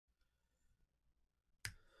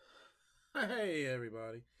Hey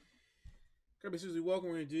everybody, Kirby Susie, welcome.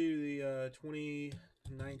 We're going to do the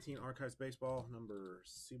 2019 Archives Baseball number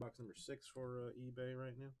C box number 6 for eBay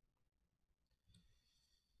right now.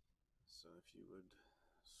 So if you would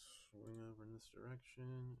swing over in this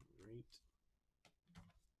direction, great.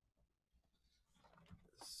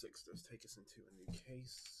 6 does take us into a new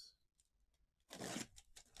case.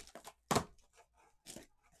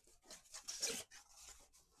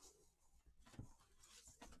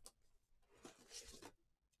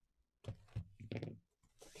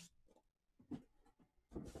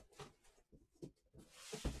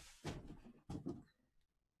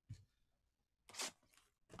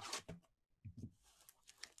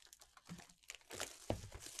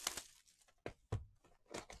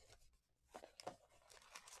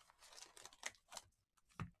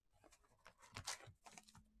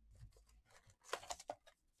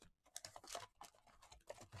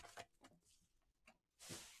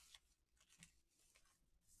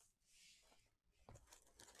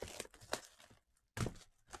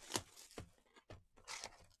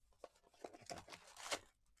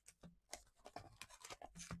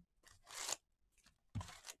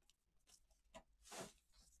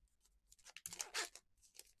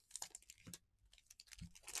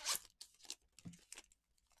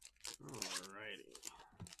 Alrighty.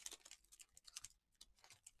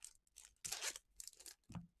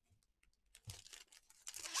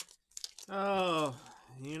 Oh,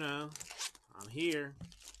 I'm here.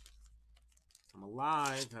 I'm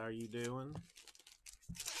alive. How are you doing?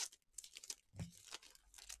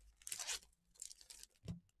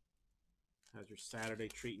 How's your Saturday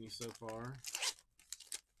treating you so far?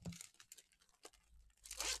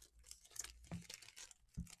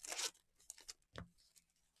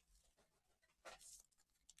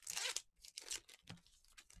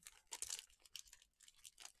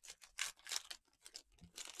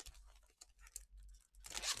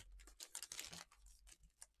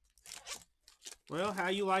 Well, how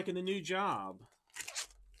you liking the new job?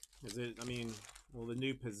 Is it, the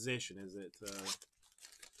new position, is it,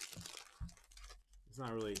 it's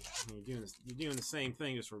not really, you're doing the same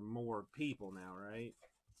thing just for more people now, right?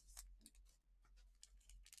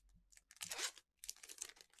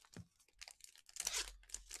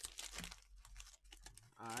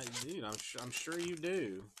 Dude, I'm sure you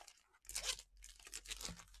do.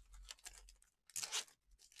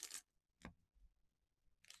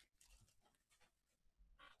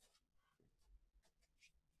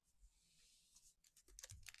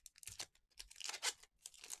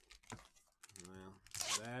 Well,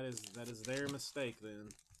 that is their mistake then.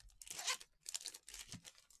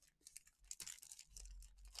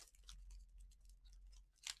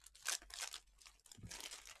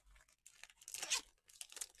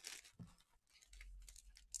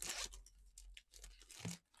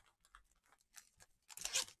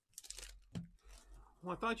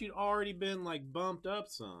 Well, I thought you'd already been like bumped up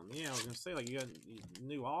some. Yeah, I was gonna say like you got a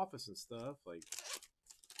new office and stuff. Like,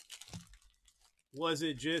 was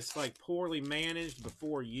it just like poorly managed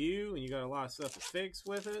before you, and you got a lot of stuff to fix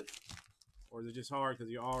with it, or is it just hard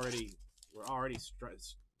because you already were already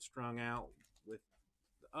strung out with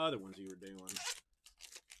the other ones you were doing?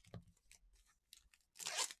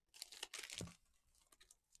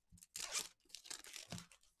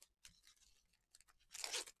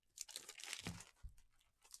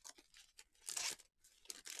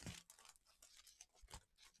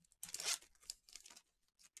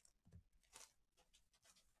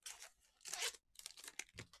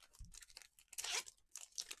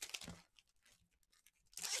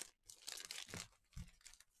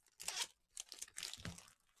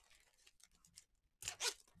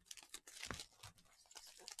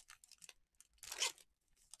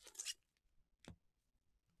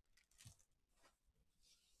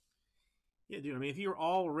 Yeah, dude. I mean, if you're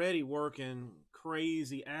already working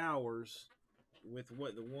crazy hours with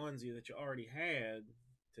what the onesie that you already had,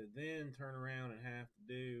 to then turn around and have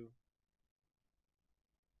to do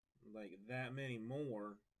like that many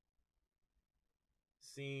more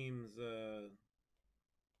seems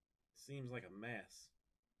seems like a mess.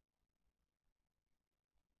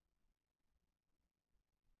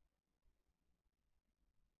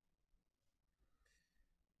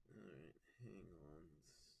 All right, hang on.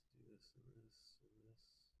 Let's do this and this and this.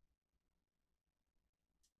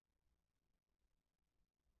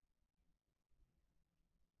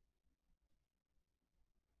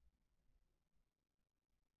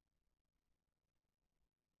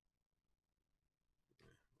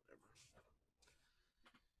 Whatever.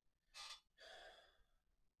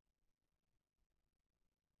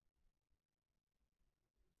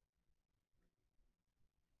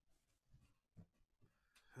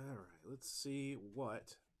 All right. let's see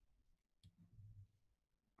what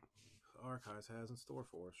Archives has in store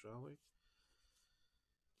for us, shall we?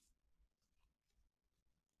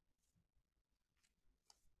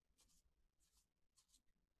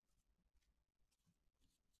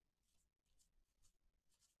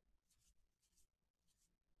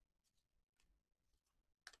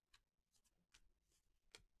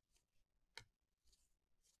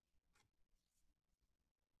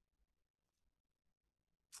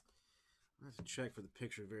 I have to check for the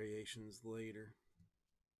picture variations later.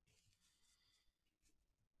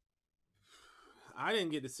 I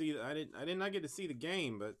didn't get to see. I did not get to see the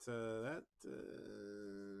game, but that did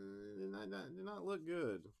not look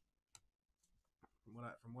good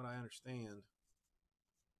from what I understand.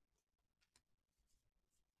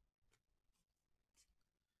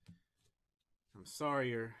 I'm sorry,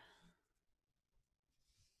 you're.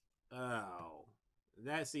 Oh,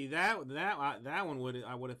 that one would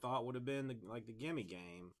have thought would have been like the gimme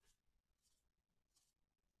game.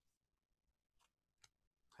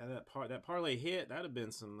 Had that parlay hit, that'd have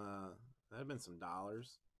been some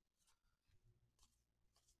dollars.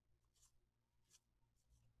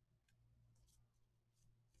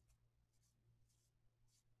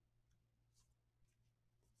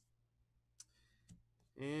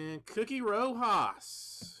 And Cookie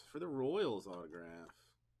Rojas for the Royals autograph.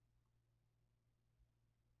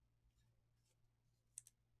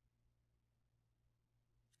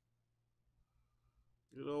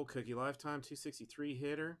 Good old Cookie, lifetime 263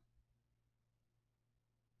 hitter.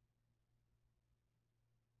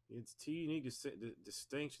 It's two unique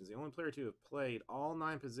distinctions. The only player to have played all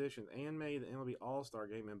 9 positions and made the MLB All-Star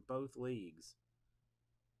game in both leagues.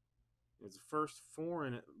 It's the first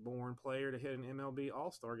foreign-born player to hit an MLB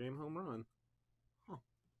All-Star game home run. Huh.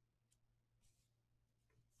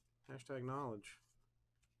 Hashtag knowledge.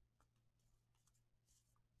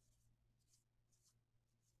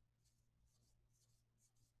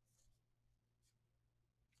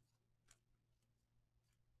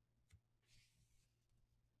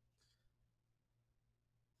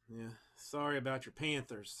 Yeah, sorry about your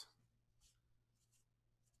Panthers.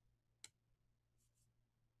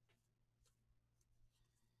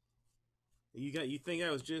 You think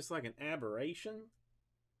that was just like an aberration,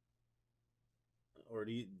 or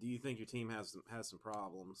do you think your team has some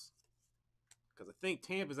problems? Because I think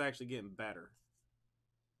Tampa's actually getting better.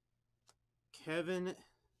 Kevin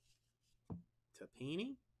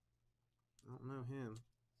Tapini? I don't know him.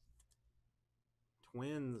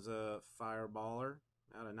 Twins fireballer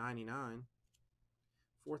out of 99.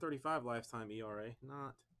 4.35 lifetime ERA.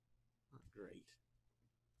 Not great.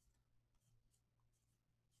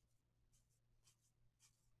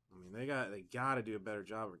 I mean, they got to do a better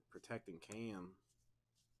job of protecting Cam.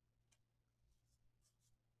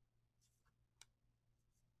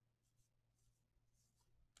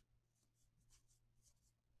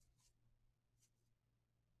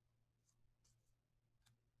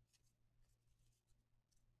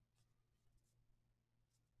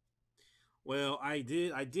 Well, I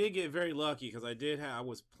did get very lucky because I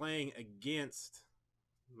was playing against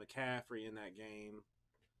McCaffrey in that game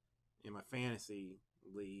in my fantasy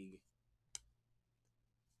league.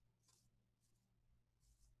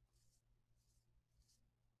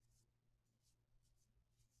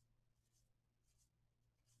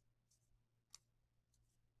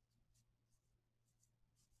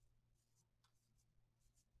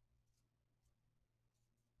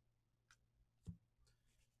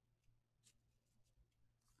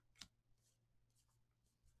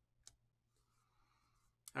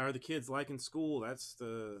 How are the kids liking school? That has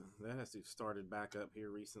to have started back up here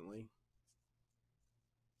recently.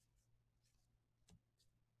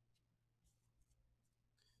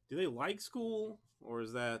 Do they like school, or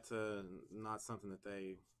is that not something that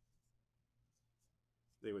they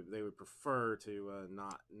would prefer to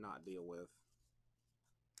not deal with?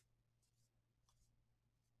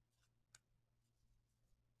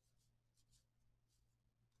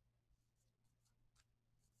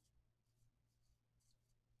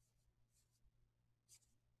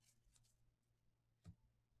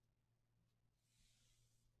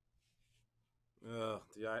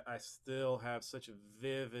 Dude, I still have such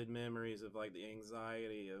vivid memories of like the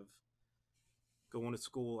anxiety of going to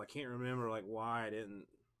school. I can't remember like why I didn't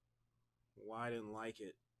like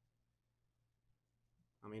it.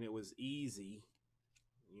 I mean, it was easy,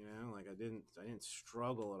 like I didn't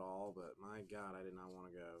struggle at all, but my God, I did not want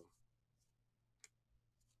to go.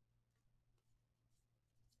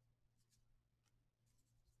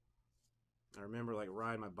 I remember like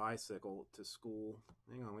riding my bicycle to school.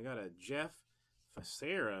 Hang on, we got a Jeff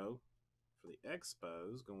Facero for the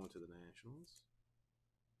Expos going to the Nationals.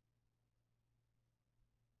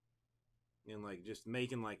 and like just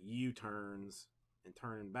making like U-turns and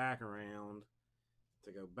turning back around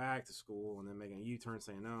to go back to school, and then making a U-turn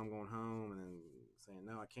saying no, I'm going home, and then saying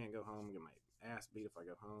no, I can't go home, get my ass beat if I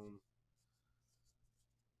go home.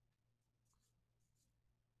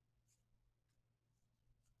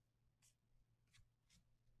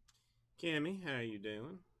 Kimmy, how you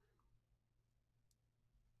doing?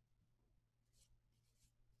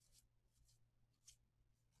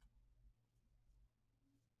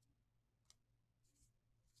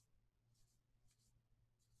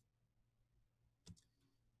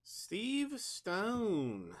 Steve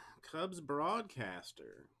Stone, Cubs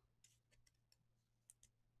broadcaster.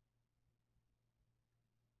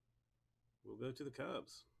 We'll go to the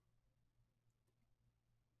Cubs.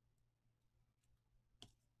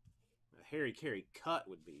 A Harry Carey cut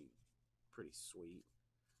would be pretty sweet.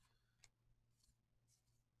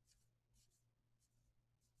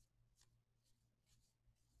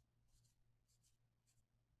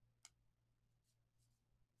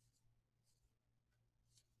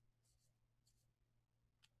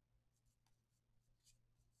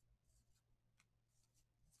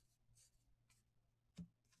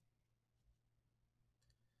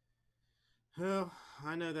 Well,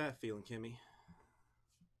 I know that feeling, Kimmy.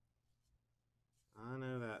 I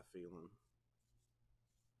know that feeling.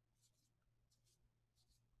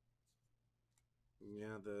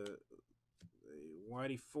 Yeah, the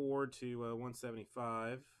Whitey Ford to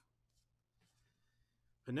 175.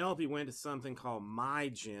 Penelope went to something called My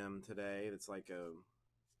Gym today. That's like a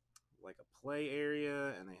play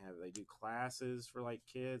area, and they do classes for like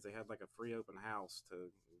kids. They had like a free open house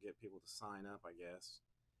to get people to sign up, I guess.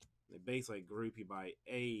 They basically group you by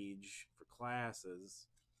age for classes.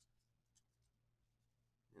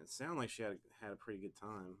 And it sounded like she had a pretty good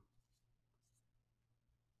time.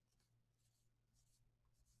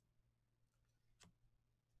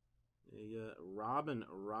 Robin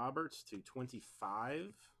Roberts to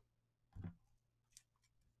 25.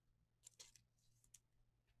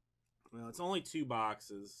 Well, it's only 2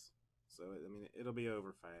 boxes, so I mean it'll be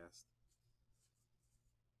over fast.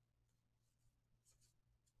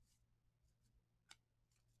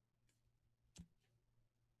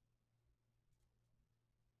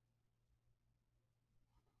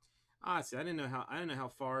 Ah, see, I didn't know how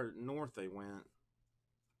far north they went.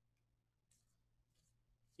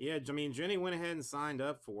 Yeah, I mean Jenny went ahead and signed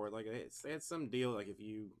up for it. Like they had some deal, like if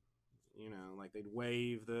you know, like they'd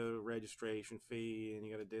waive the registration fee and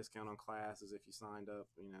you got a discount on classes if you signed up,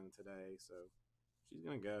 today. So she's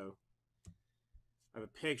gonna go. I have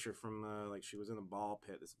a picture from like she was in the ball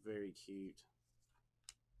pit. That's very cute.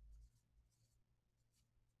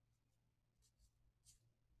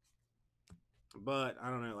 But I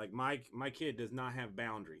don't know, like my kid does not have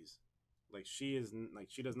boundaries. Like she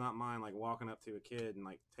does not mind like walking up to a kid and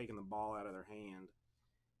like taking the ball out of their hand.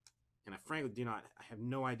 And I frankly do not. I have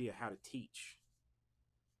no idea how to teach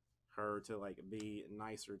her to like be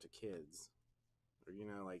nicer to kids, or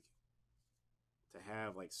like to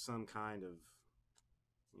have like some kind of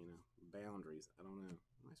boundaries. I don't know.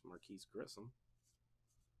 Nice Marquise Grissom.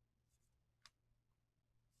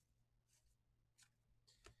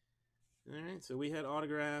 All right, so we had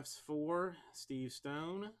autographs for Steve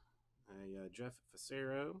Stone, Jeff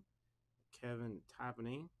Facero, Kevin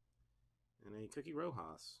Tapani, and a Cookie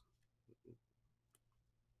Rojas.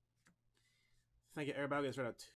 Thank you, everybody. Let's right out